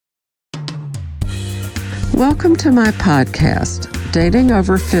Welcome to my podcast, Dating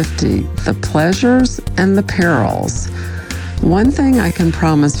Over 50, The Pleasures and the Perils. One thing I can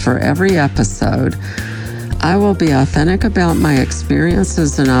promise for every episode, I will be authentic about my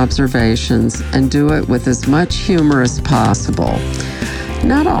experiences and observations and do it with as much humor as possible.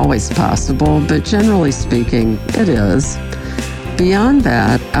 Not always possible, but generally speaking, it is. Beyond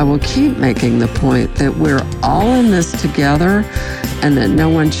that, I will keep making the point that we're all in this together and that no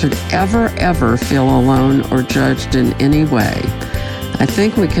one should ever feel alone or judged in any way. I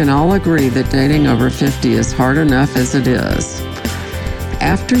think we can all agree that dating over 50 is hard enough as it is.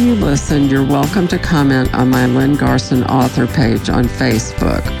 After you listen, you're welcome to comment on my Lynn Garson author page on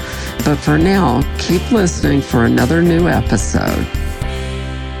Facebook. But for now, keep listening for another new episode.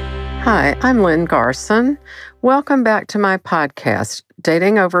 Hi, I'm Lynn Garson. Welcome back to my podcast,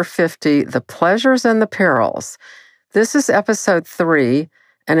 Dating Over 50, The Pleasures and the Perils. This is episode 3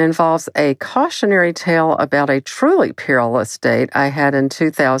 and involves a cautionary tale about a truly perilous date I had in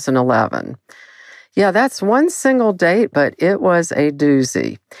 2011. Yeah, that's one single date, but it was a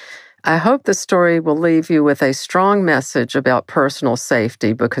doozy. I hope the story will leave you with a strong message about personal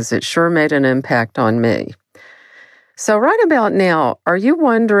safety because it sure made an impact on me. So right about now, are you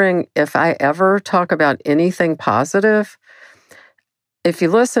wondering if I ever talk about anything positive? If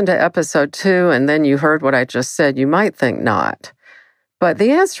you listened to episode 2 and then you heard what I just said, you might think not. But the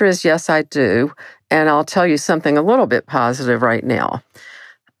answer is yes, I do, and I'll tell you something a little bit positive right now.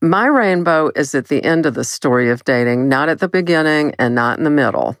 My rainbow is at the end of the story of dating, not at the beginning and not in the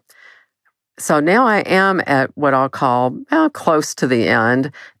middle. So now I am at what I'll call close to the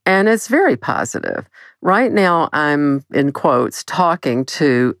end, and it's very positive. Right now, I'm, in quotes, talking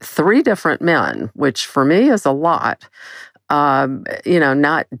to 3 different men, which for me is a lot.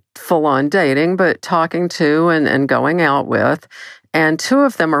 Not full-on dating, but talking to and going out with. And 2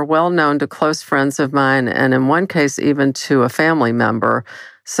 of them are well-known to close friends of mine, and in one case, even to a family member.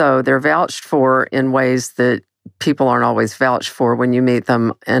 So they're vouched for in ways that people aren't always vouched for when you meet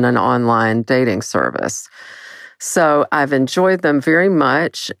them in an online dating service. So I've enjoyed them very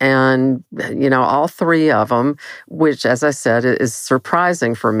much, and, all 3 of them, which, as I said, is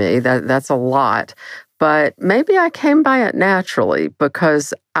surprising for me. That's a lot. But maybe I came by it naturally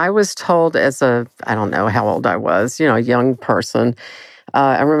because I was told I don't know how old I was, a young person.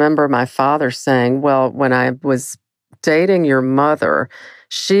 I remember my father saying, well, when I was dating your mother,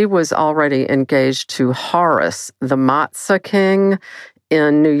 she was already engaged to Horace, the matzah king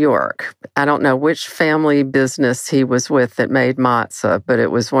in New York. I don't know which family business he was with that made matzah, but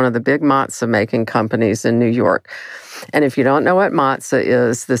it was one of the big matzah making companies in New York. And if you don't know what matzah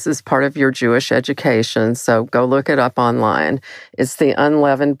is, this is part of your Jewish education, so go look it up online. It's the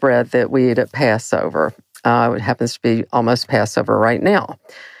unleavened bread that we eat at Passover. It happens to be almost Passover right now.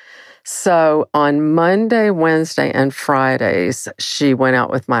 So on Monday, Wednesday, and Fridays, she went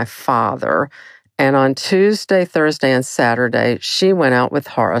out with my father. And on Tuesday, Thursday, and Saturday, she went out with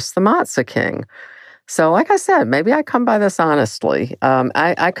Horace, the matzah king. So like I said, maybe I come by this honestly.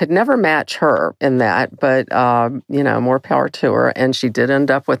 I could never match her in that, but, more power to her. And she did end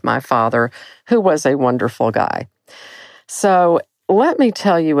up with my father, who was a wonderful guy. So let me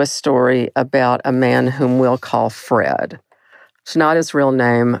tell you a story about a man whom we'll call Fred. It's not his real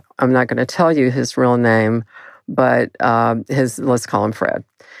name. I'm not going to tell you his real name, but let's call him Fred.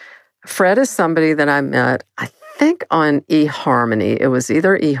 Fred is somebody that I met, I think, on eHarmony. It was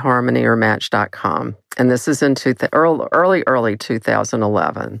either eHarmony or Match.com. And this is in early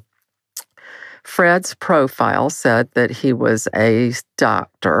 2011. Fred's profile said that he was a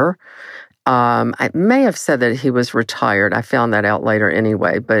doctor. I may have said that he was retired. I found that out later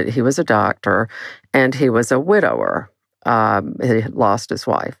anyway, but he was a doctor and he was a widower. He had lost his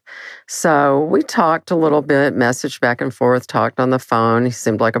wife. So we talked a little bit, messaged back and forth, talked on the phone. He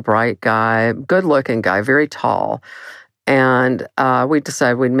seemed like a bright guy, good-looking guy, very tall. And we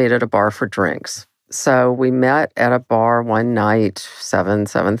decided we'd meet at a bar for drinks. So we met at a bar one night,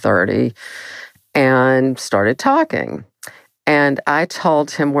 7:30, and started talking. And I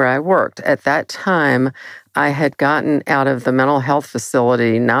told him where I worked. At that time, I had gotten out of the mental health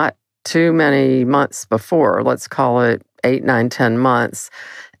facility not too many months before, let's call it 8, 9, 10 months.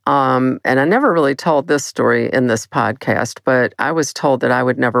 And I never really told this story in this podcast, but I was told that I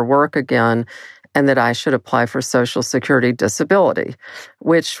would never work again and that I should apply for Social Security disability,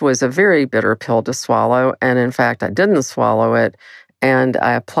 which was a very bitter pill to swallow. And in fact, I didn't swallow it. And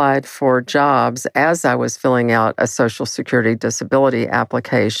I applied for jobs as I was filling out a Social Security disability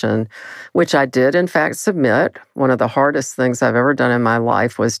application, which I did, in fact, submit. One of the hardest things I've ever done in my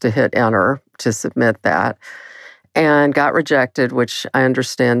life was to hit enter to submit that. and got rejected, which I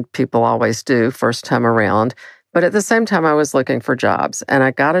understand people always do first time around. But at the same time, I was looking for jobs, and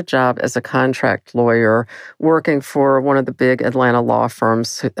I got a job as a contract lawyer working for one of the big Atlanta law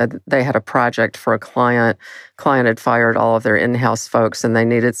firms. They had a project for a client. Client had fired all of their in-house folks, and they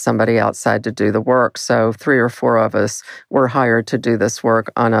needed somebody outside to do the work. So 3 or 4 of us were hired to do this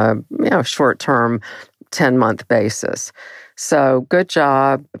work on a short-term 10-month basis. So good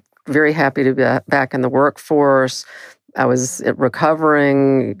job. Very happy to be back in the workforce. I was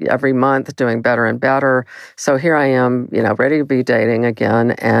recovering every month, doing better and better. So here I am, ready to be dating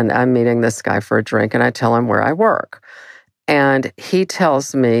again. And I'm meeting this guy for a drink, and I tell him where I work. And he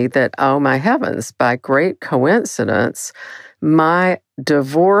tells me that, oh my heavens, by great coincidence, my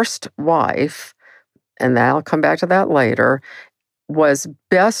divorced wife, and I'll come back to that later, was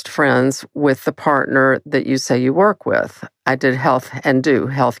best friends with the partner that you say you work with. I did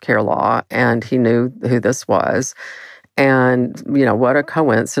healthcare law, and he knew who this was. And, what a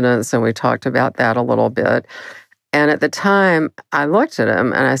coincidence. And we talked about that a little bit. And at the time, I looked at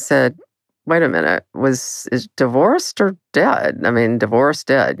him and I said, wait a minute, is divorced or dead? I mean, divorced,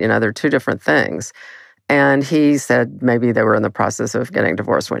 dead, they're 2 different things. And he said maybe they were in the process of getting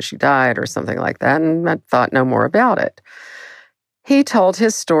divorced when she died or something like that. And I thought no more about it. He told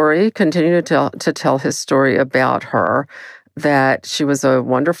his story, continued to tell his story about her, that she was a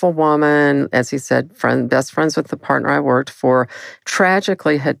wonderful woman, as he said, best friends with the partner I worked for,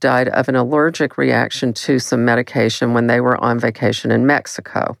 tragically had died of an allergic reaction to some medication when they were on vacation in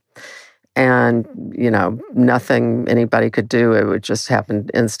Mexico. And, nothing anybody could do. It would just happen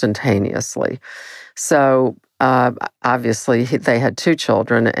instantaneously. So obviously they had 2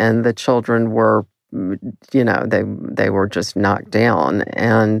 children, and the children were they were just knocked down.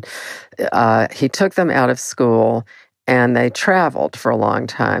 And he took them out of school, and they traveled for a long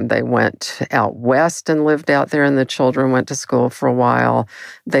time. They went out west and lived out there, and the children went to school for a while.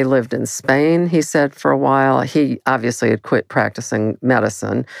 They lived in Spain, he said, for a while. He obviously had quit practicing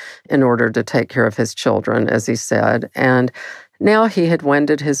medicine in order to take care of his children, as he said. And now he had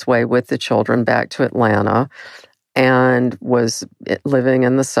wended his way with the children back to Atlanta and was living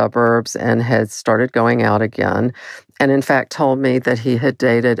in the suburbs and had started going out again. And in fact told me that he had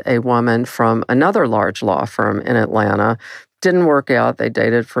dated a woman from another large law firm in Atlanta. Didn't work out. They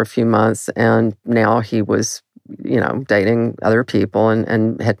dated for a few months, and now he was, dating other people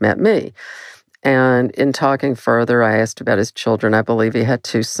and had met me. And in talking further, I asked about his children. I believe he had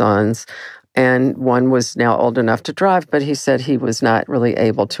 2 sons. And one was now old enough to drive, but he said he was not really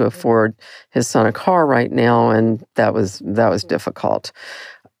able to afford his son a car right now, and that was difficult.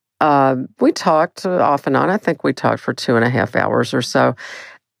 We talked off and on. I think we talked for 2.5 hours or so,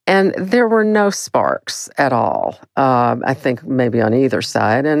 and there were no sparks at all. I think maybe on either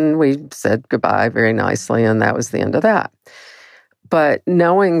side, and we said goodbye very nicely, and that was the end of that. But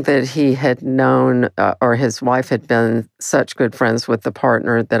knowing that he had known, or his wife had been such good friends with the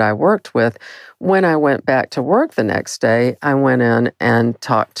partner that I worked with, when I went back to work the next day, I went in and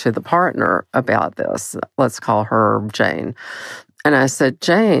talked to the partner about this. Let's call her Jane. And I said,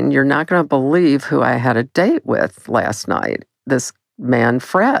 Jane, you're not going to believe who I had a date with last night. This man,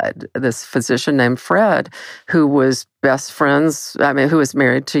 Fred, this physician named Fred, who was who was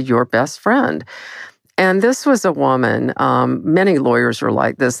married to your best friend. And this was a woman, many lawyers are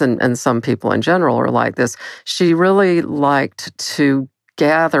like this, and some people in general are like this. She really liked to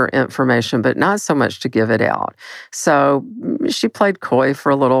gather information, but not so much to give it out. So she played coy for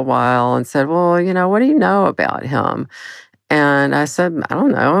a little while and said, well, what do you know about him? And I said, I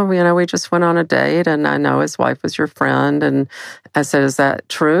don't know. We just went on a date, and I know his wife was your friend. And I said, is that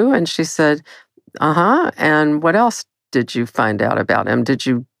true? And she said, uh-huh. And what else did you find out about him? Did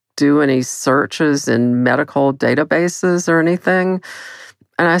you do any searches in medical databases or anything?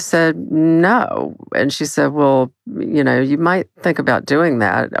 And I said, no. And she said, well, you might think about doing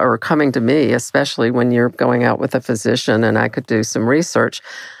that or coming to me, especially when you're going out with a physician, and I could do some research.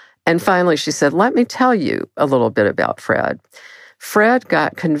 And finally, she said, let me tell you a little bit about Fred. Fred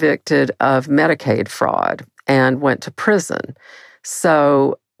got convicted of Medicaid fraud and went to prison.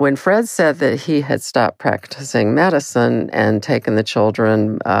 So when Fred said that he had stopped practicing medicine and taken the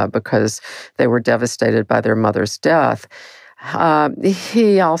children because they were devastated by their mother's death,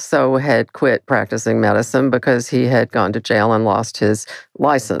 he also had quit practicing medicine because he had gone to jail and lost his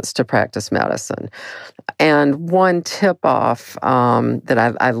license to practice medicine. And one tip-off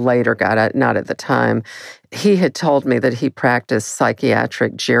that I later got, not at the time, he had told me that he practiced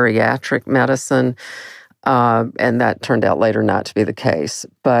psychiatric geriatric medicine. And that turned out later not to be the case.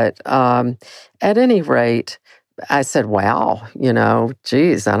 But at any rate, I said, wow,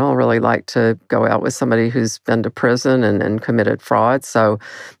 geez, I don't really like to go out with somebody who's been to prison and committed fraud. So,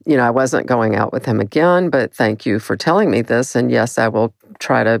 I wasn't going out with him again, but thank you for telling me this. And yes, I will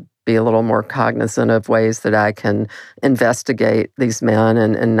try to be a little more cognizant of ways that I can investigate these men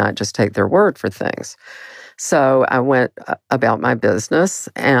and not just take their word for things. So I went about my business,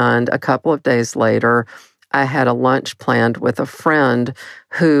 and a couple of days later, I had a lunch planned with a friend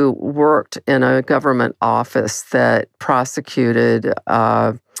who worked in a government office that prosecuted,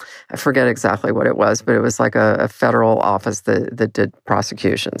 I forget exactly what it was, but it was like a federal office that did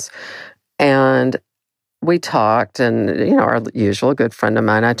prosecutions. And we talked, and, our usual good friend of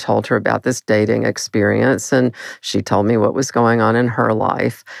mine, I told her about this dating experience, and she told me what was going on in her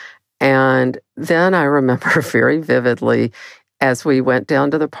life. And then I remember very vividly, as we went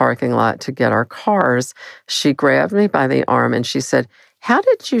down to the parking lot to get our cars, she grabbed me by the arm and she said, "How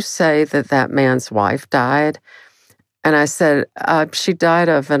did you say that man's wife died?" And I said, she died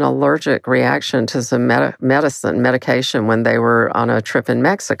of an allergic reaction to some medication when they were on a trip in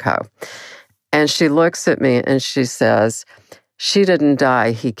Mexico. And she looks at me and she says, "She didn't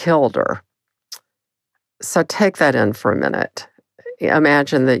die, he killed her." So take that in for a minute.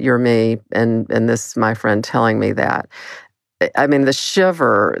 Imagine that you're me and this, my friend, telling me that. I mean, the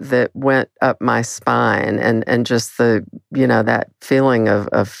shiver that went up my spine and just the, that feeling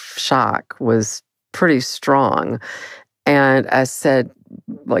of shock was pretty strong. And I said,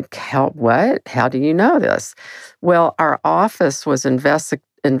 like, what? How do you know this? Well, our office was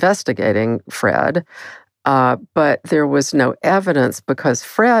investigating Fred, but there was no evidence because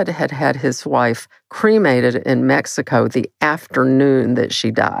Fred had had his wife cremated in Mexico the afternoon that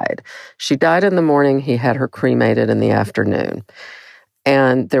she died. She died in the morning. He had her cremated in the afternoon.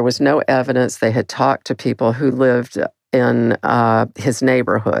 And there was no evidence. They had talked to people who lived in his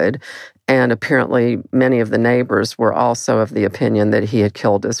neighborhood. And apparently many of the neighbors were also of the opinion that he had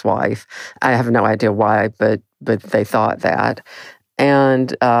killed his wife. I have no idea why, but they thought that.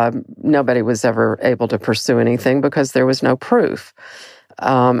 And nobody was ever able to pursue anything because there was no proof.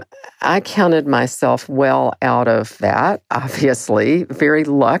 I counted myself well out of that, obviously. Very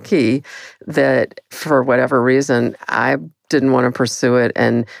lucky that for whatever reason, I didn't want to pursue it.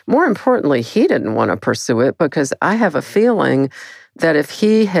 And more importantly, he didn't want to pursue it because I have a feeling that if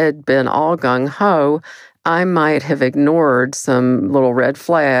he had been all gung-ho, I might have ignored some little red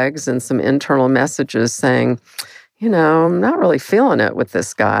flags and some internal messages saying, I'm not really feeling it with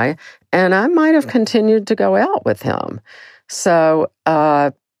this guy. And I might have continued to go out with him. So,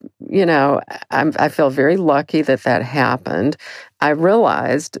 I feel very lucky that happened. I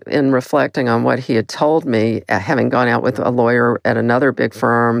realized in reflecting on what he had told me, having gone out with a lawyer at another big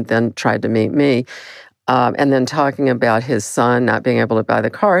firm, then tried to meet me, and then talking about his son not being able to buy the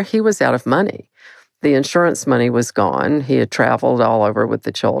car, he was out of money. The insurance money was gone. He had traveled all over with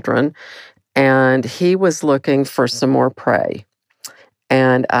the children. And he was looking for some more prey.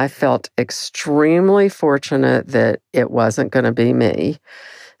 And I felt extremely fortunate that it wasn't going to be me.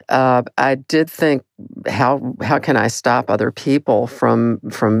 I did think, how can I stop other people from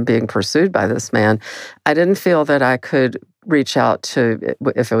being pursued by this man? I didn't feel that I could reach out to,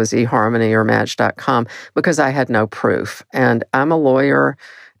 if it was eHarmony or Match.com, because I had no proof. And I'm a lawyer,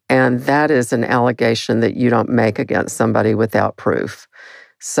 and that is an allegation that you don't make against somebody without proof.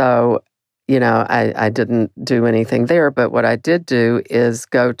 So, I didn't do anything there, but what I did do is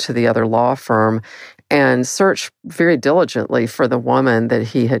go to the other law firm and search very diligently for the woman that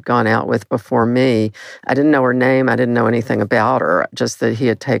he had gone out with before me. I didn't know her name. I didn't know anything about her, just that he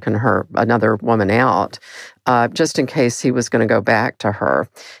had taken another woman out, just in case he was going to go back to her.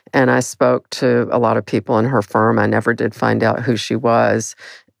 And I spoke to a lot of people in her firm. I never did find out who she was.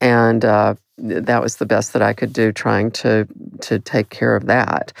 And that was the best that I could do, trying to take care of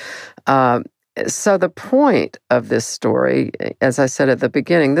that. So the point of this story, as I said at the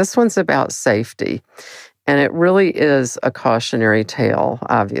beginning, this one's about safety. And it really is a cautionary tale,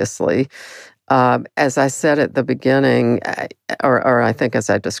 obviously. As I said at the beginning, or I think as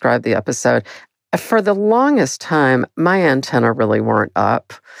I described the episode, for the longest time, my antenna really weren't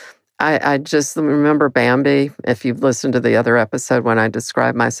up. I just remember Bambi. If you've listened to the other episode when I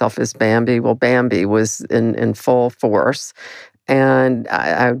described myself as Bambi, well, Bambi was in full force. And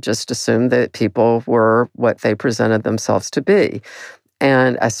I just assumed that people were what they presented themselves to be.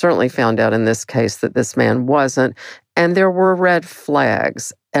 And I certainly found out in this case that this man wasn't. And there were red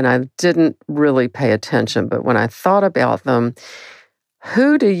flags, and I didn't really pay attention. But when I thought about them,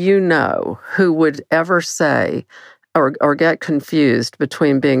 who do you know who would ever say or get confused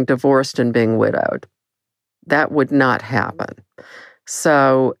between being divorced and being widowed? That would not happen.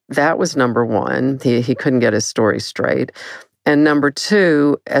 So that was number one. He couldn't get his story straight. And number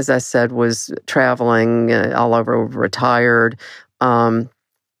two, as I said, was traveling all over, retired.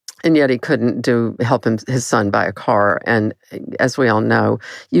 And yet he couldn't help his son buy a car. And as we all know,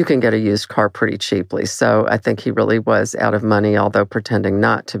 you can get a used car pretty cheaply. So I think he really was out of money, although pretending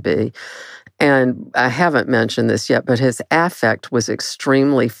not to be. And I haven't mentioned this yet, but his affect was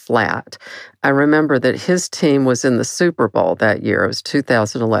extremely flat. I remember that his team was in the Super Bowl that year. It was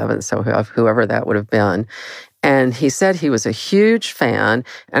 2011, so whoever that would have been. And he said he was a huge fan.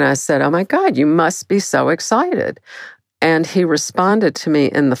 And I said, "Oh my God, you must be so excited." And he responded to me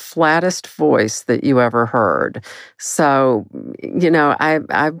in the flattest voice that you ever heard. So,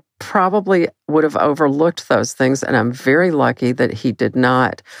 I probably would have overlooked those things. And I'm very lucky that he did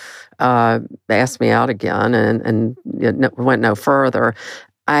not ask me out again and went no further.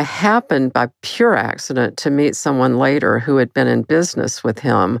 I happened by pure accident to meet someone later who had been in business with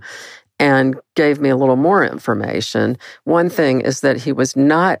him and gave me a little more information. One thing is that he was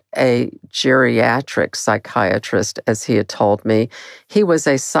not a geriatric psychiatrist, as he had told me. He was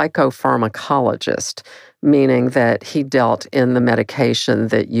a psychopharmacologist, meaning that he dealt in the medication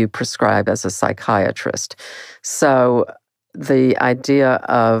that you prescribe as a psychiatrist. So the idea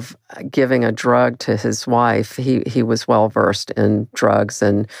of giving a drug to his wife, he was well versed in drugs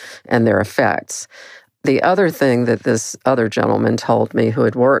and their effects. The other thing that this other gentleman told me who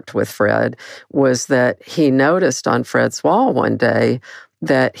had worked with Fred was that he noticed on Fred's wall one day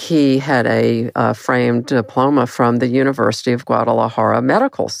that he had a framed diploma from the University of Guadalajara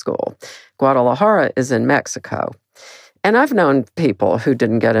Medical School. Guadalajara is in Mexico. And I've known people who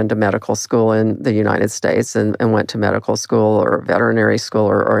didn't get into medical school in the United States and went to medical school or veterinary school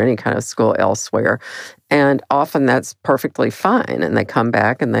or any kind of school elsewhere. And often that's perfectly fine. And they come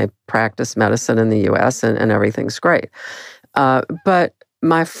back and they practice medicine in the U.S. and everything's great. But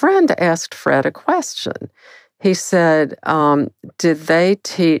my friend asked Fred a question. He said, did they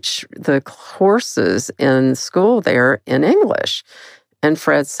teach the courses in school there in English? And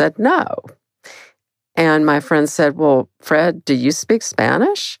Fred said, no. And my friend said, well, Fred, do you speak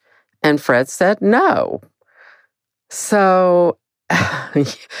Spanish? And Fred said, no. So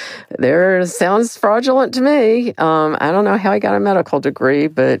there sounds fraudulent to me. I don't know how he got a medical degree,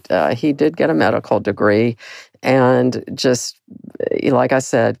 but he did get a medical degree. And just, like I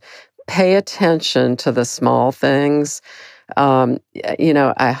said, pay attention to the small things. I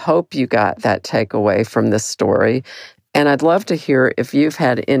hope you got that takeaway from this story. And I'd love to hear if you've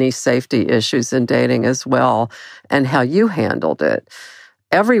had any safety issues in dating as well and how you handled it.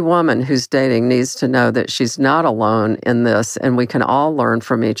 Every woman who's dating needs to know that she's not alone in this, and we can all learn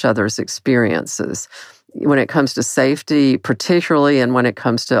from each other's experiences when it comes to safety, particularly, and when it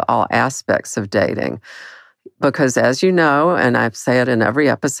comes to all aspects of dating. Because as you know, and I say it in every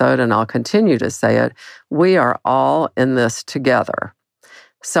episode, and I'll continue to say it, we are all in this together.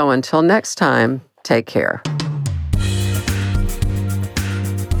 So until next time, take care.